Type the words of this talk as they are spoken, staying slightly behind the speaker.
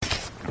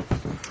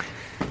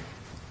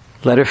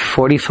Letter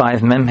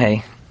 45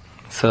 Memhe.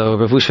 So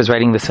Rav Usha is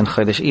writing this in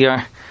Chodesh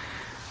Iyar.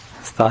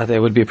 Thought it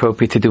would be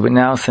appropriate to do it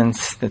now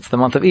since it's the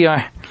month of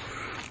Iyar.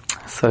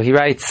 So he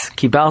writes,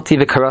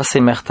 Kibalti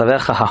v'karasi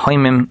mechtavecha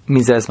hahoimim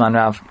mizeh zman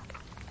rav.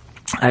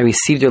 I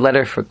received your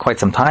letter for quite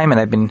some time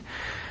and I've been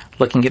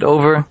looking it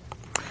over.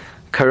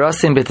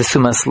 Karasim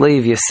b'tesumas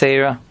leiv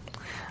yesera.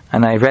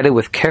 And I read it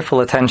with careful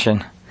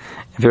attention.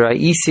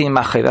 V'ra'isi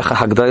machayvecha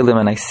hagdoilim.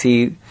 And I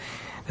see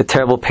the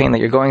terrible pain that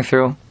you're going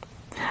through.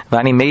 And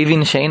I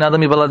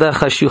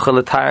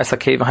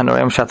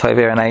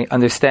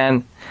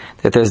understand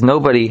that there's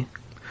nobody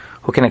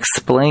who can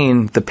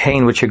explain the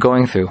pain which you're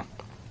going through.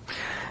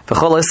 And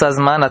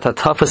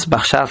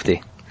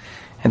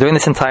during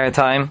this entire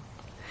time,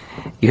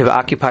 you have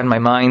occupied my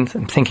mind.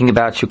 I'm thinking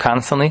about you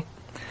constantly.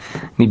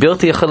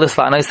 Yet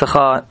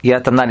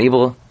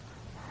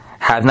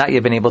have not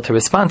yet been able to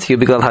respond to you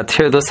because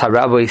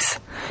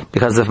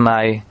of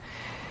my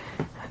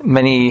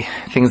many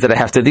things that I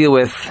have to deal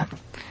with.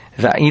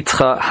 And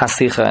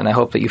I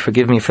hope that you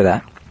forgive me for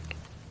that.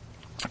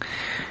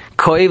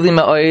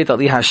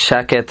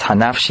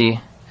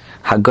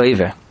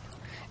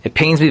 It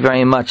pains me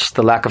very much,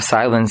 the lack of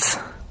silence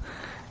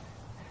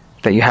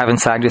that you have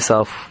inside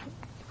yourself,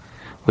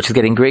 which is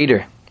getting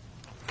greater.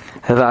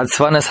 And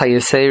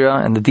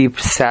the deep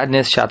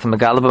sadness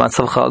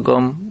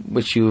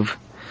which you've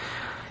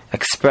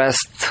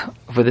expressed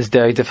for this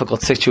very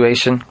difficult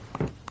situation.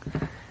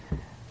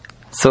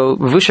 So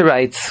Rav Usha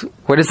writes,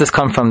 where does this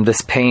come from,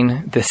 this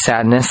pain, this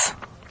sadness?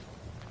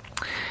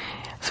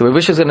 So Rav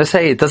Usha is going to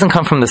say, it doesn't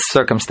come from this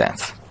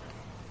circumstance.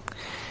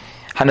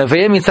 The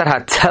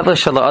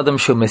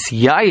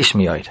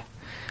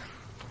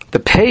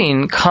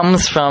pain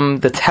comes from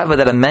the teva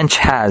that a mensch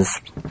has,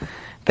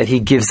 that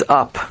he gives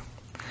up,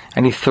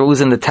 and he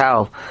throws in the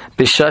towel,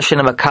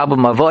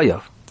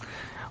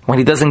 when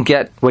he doesn't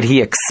get what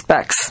he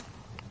expects.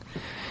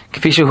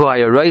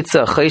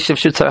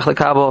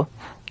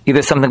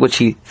 Either something which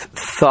he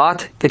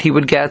thought that he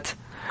would get,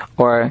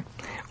 or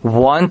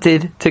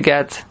wanted to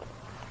get.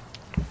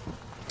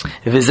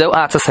 This is a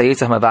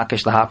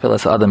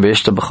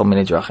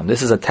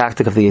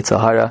tactic of the Yetzer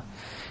Hara,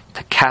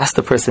 to cast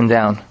a person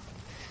down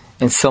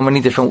in so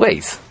many different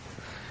ways.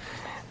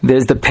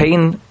 There's the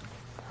pain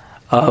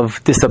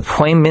of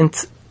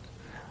disappointment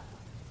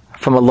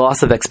from a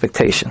loss of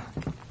expectation,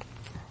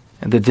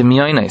 and the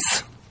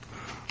demyonis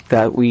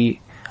that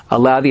we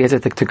allow the Yetzer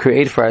to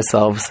create for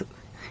ourselves,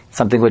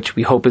 something which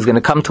we hope is going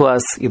to come to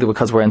us, either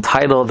because we're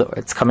entitled or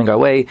it's coming our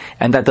way,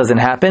 and that doesn't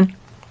happen.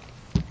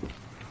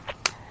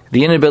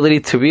 The inability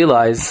to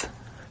realize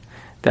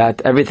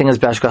that everything is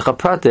b'hashgacha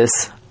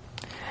pratis,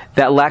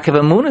 that lack of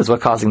emunah is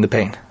what's causing the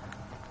pain.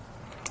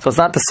 So it's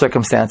not the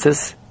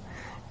circumstances,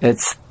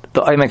 it's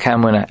the oimek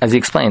hamunah, as he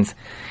explains.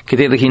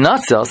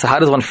 So how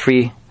does one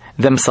free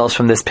themselves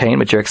from this pain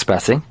which you're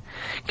expressing?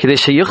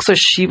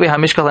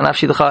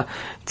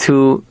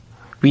 To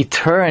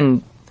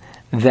return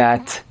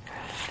that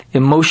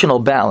emotional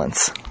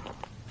balance.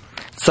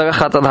 Bring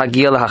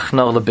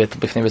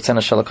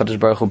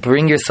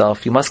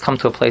yourself, you must come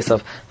to a place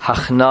of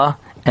hachna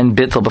and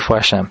bittul before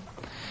Hashem.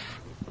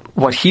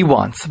 What He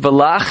wants. And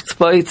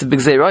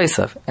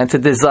to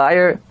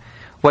desire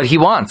what He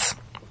wants.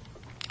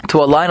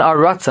 To align our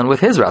ratzon with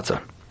His ratzon.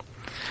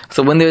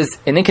 So when there's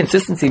an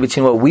inconsistency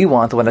between what we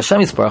want and what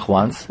Hashem Yisparach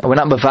wants, and we're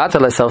not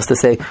mevatel ourselves to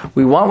say,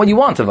 we want what you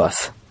want of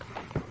us.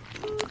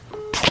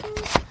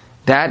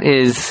 That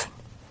is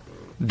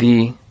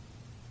the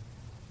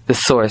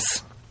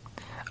source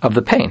of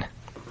the pain.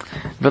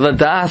 And to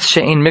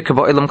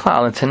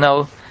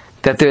know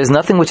that there is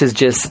nothing which is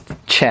just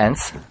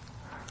chance.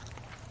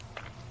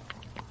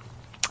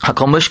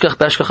 Everything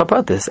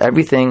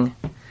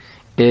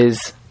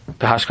is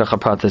b'hashgacha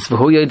pratis.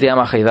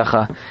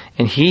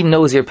 And He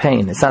knows your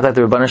pain. It's not that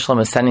the Rebbeinu Shalom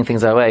is sending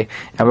things our way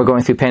and we're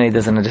going through pain and He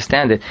doesn't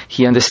understand it.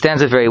 He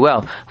understands it very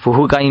well.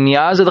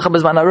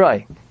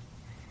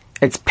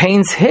 It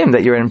pains Him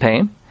that you're in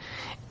pain,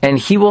 and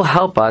He will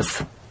help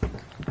us.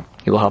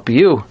 He will help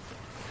you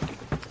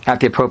at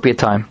the appropriate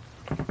time.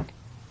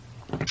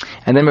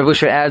 And then Rav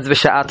Usha adds,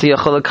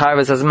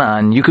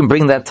 you can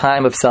bring that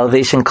time of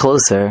salvation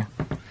closer.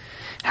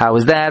 How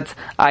is that?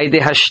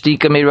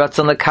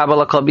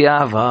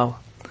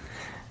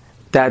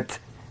 That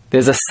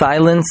there's a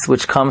silence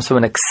which comes from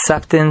an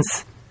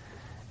acceptance,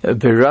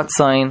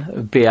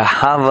 b'ratzain,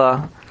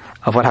 b'ahava,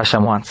 of what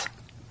Hashem wants.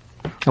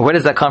 And where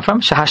does that come from?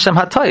 Shahashem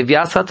hatoiv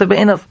yasata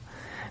be'inav.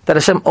 That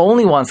Hashem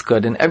only wants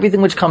good, and everything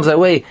which comes our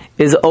way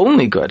is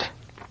only good.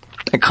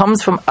 It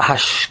comes from a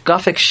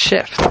hashkafic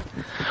shift.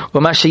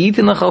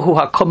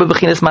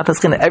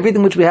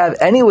 Everything which we have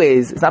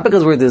anyways, it's not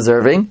because we're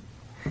deserving,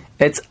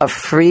 it's a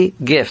free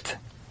gift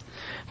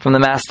from the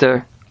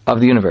Master of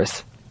the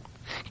universe.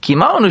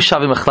 Because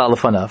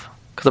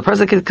the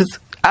person can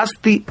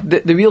ask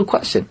the real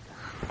question.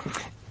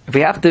 If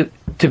we have to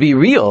be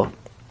real,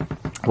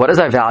 what is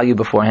our value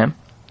before Him?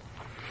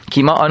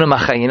 What have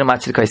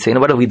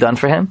we done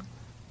for Him?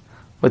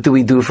 What do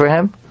we do for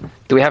Him?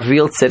 Do we have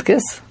real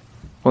tzidkis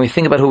when we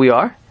think about who we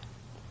are?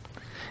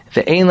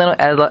 Ve'ein leno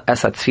ela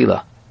es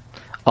hatfila.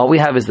 All we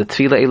have is the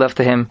tefillah he left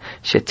to him.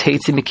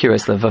 Sheteitzi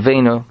mikiras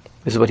levavenu.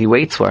 This is what he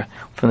waits for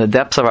from the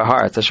depths of our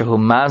hearts. Asher hu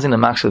mazin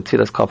amachshel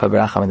tefillas kol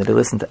paberacham. And that he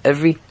listens to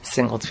every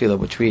single tefillah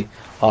which we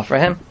offer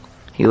him.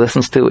 He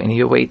listens to and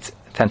he waits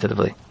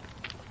attentively.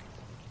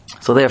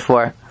 So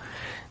therefore,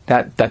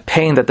 that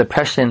pain, that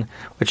depression,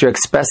 which you're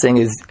expressing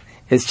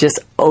is just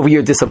over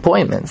your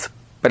disappointments.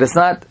 But it's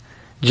not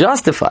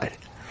justified.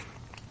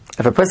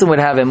 If a person would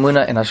have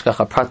emunah in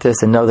hashgacha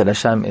pratis and know that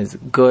Hashem is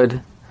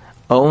good,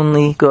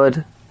 only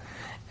good,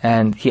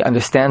 and He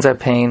understands our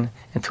pain,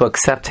 and to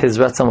accept His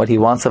ratzon, what He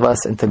wants of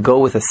us, and to go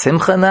with a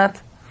simcha in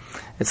that,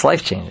 it's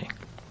life-changing.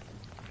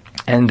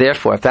 And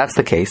therefore, if that's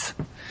the case,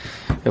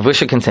 Rav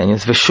Usha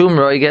continues, V'shum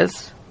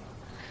roiges,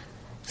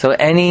 so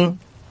any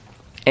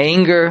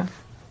anger,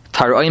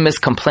 taroimis,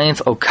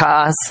 complaints, o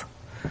kaas,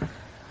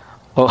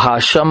 o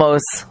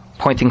ha'ashamos,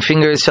 pointing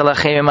fingers,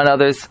 shalachim on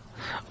others,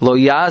 lo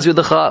yazu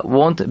lecha,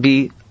 won't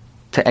be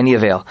to any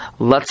avail.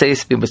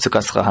 Latzeis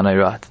b'mitzukascha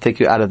hanayra, to take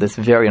you out of this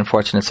very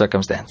unfortunate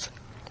circumstance.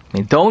 I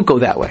mean, don't go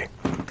that way.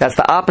 That's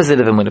the opposite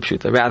of emunah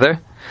pshuta.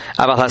 Rather,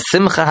 aval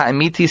hasimcha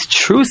ha'amitis,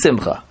 true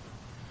simcha,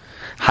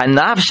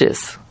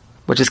 hanavshis,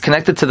 which is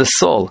connected to the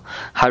soul,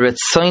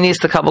 haretzoinis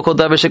the kabel kol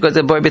davar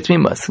shegozer bor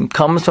betmimas,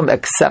 comes from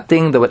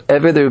accepting that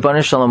whatever the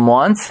Rebbeinu Shalom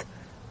wants,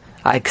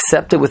 I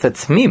accept it with a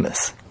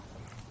tmimas.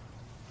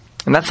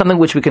 And that's something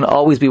which we can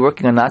always be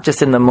working on, not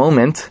just in the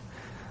moment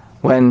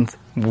when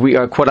we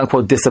are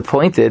quote-unquote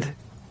disappointed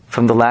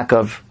from the lack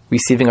of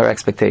receiving our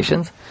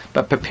expectations,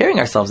 but preparing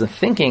ourselves and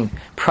thinking,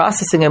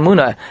 processing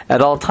emunah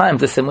at all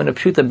times, this emunah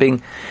pshuta,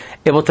 being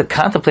able to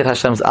contemplate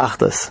Hashem's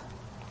achdus.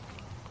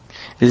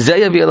 This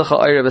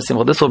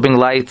will bring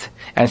light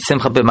and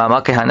simcha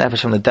b'ma'amakei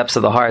hanefesh, from the depths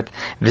of the heart.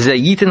 And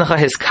you're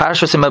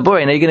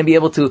going to be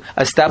able to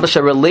establish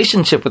a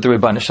relationship with the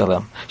Rebbeinu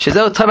Shalom,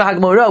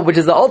 which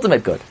is the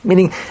ultimate good.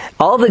 Meaning,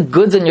 all the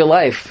goods in your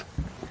life,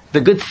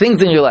 the good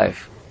things in your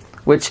life,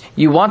 which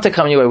you want to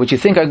come your way, which you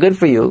think are good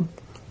for you,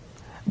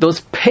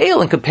 those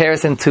pale in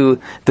comparison to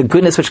the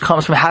goodness which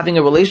comes from having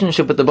a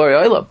relationship with the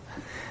Borei Olam.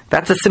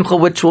 That's a simcha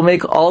which will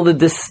make all the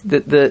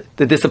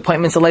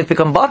disappointments of life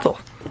become batal.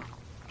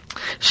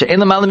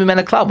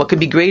 What could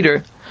be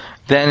greater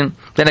than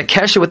a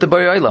kesher with the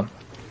Borei Olam?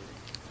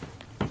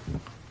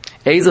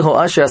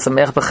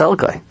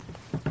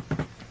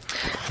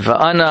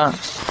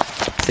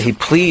 So he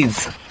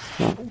pleads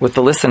with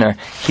the listener.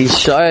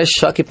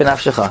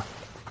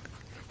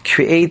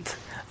 Create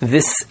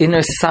this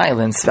inner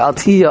silence,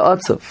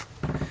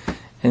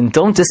 and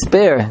don't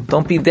despair,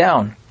 don't be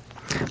down.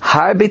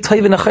 A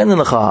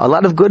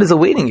lot of good is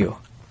awaiting you.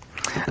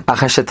 When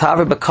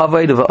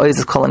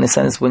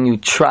you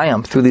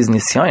triumph through these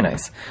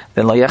nisyonos,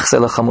 then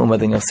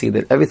you'll see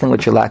that everything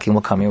which you're lacking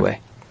will come your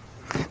way.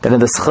 That in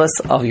the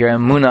schus of your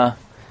emunah,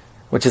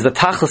 which is the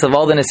tachlis of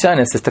all the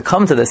nisyonos, is to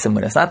come to this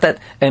emunah. It's not that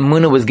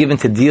emunah was given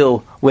to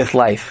deal with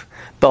life.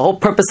 The whole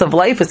purpose of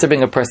life is to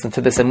bring a person to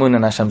this emunah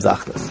and Hashem's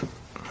achdus.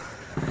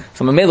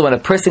 So when a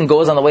person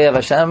goes on the way of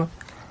Hashem,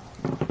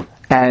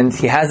 and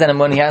he has that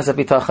emunah, he has that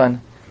bitachon,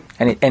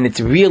 and it's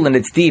real and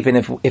it's deep, and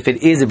if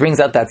it brings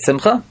out that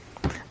simcha,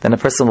 then a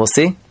person will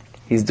see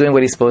he's doing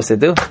what he's supposed to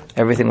do.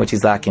 Everything which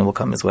he's lacking will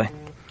come his way.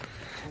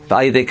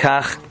 Not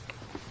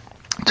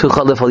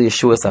only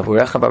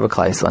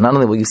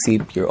will you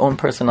see your own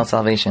personal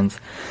salvations,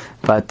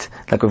 but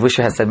like Rav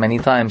Usha has said many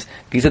times,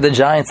 these are the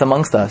giants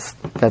amongst us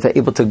that are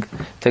able to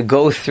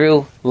go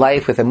through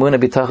life with emunah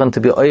bitachon,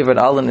 to be over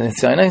all in the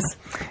nisyonos.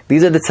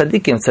 These are the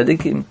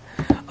tzaddikim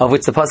of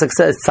which the pasuk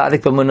says tzaddik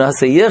b'emunah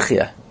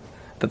yichya,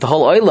 that the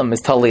whole olam is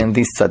totally in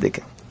these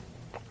tzaddikim.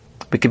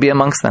 We could be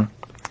amongst them.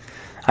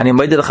 And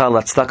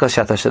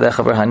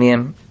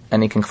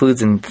he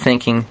concludes in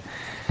thanking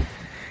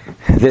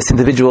this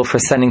individual for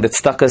sending the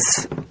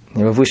tzedakos.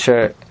 Rav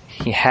Usha,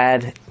 he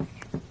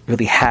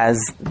really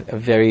has a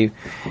very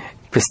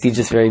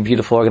prestigious, very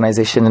beautiful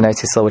organization in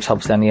Eretz Yisrael which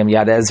helps Aniyim,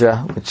 Yad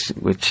Ezra,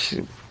 which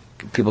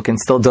people can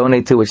still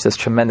donate to, which does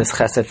tremendous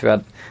chesed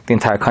throughout the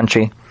entire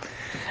country.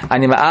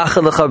 And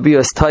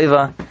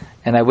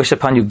I wish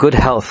upon you good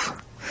health,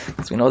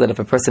 because we know that if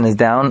a person is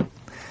down,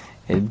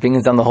 it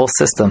brings down the whole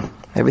system.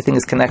 Everything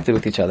is connected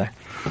with each other.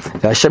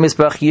 Hashem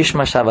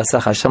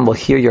will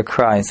hear your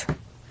cries.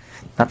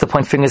 Not to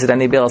point fingers at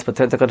anybody else, but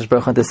turn to Kadosh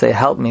Baruch Hu to say,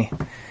 help me.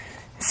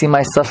 See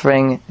my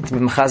suffering, to be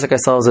mechazik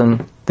ourselves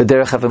in the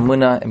derech of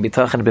emunah, and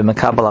bitachon, be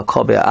mekabel al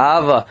kol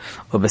be'ava,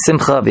 or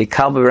besimcha,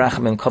 be'ikal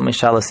be'rachamim, kol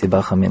mishalas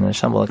yibachamim. And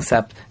Hashem will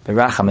accept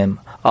be'rachamim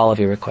all of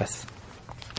your requests.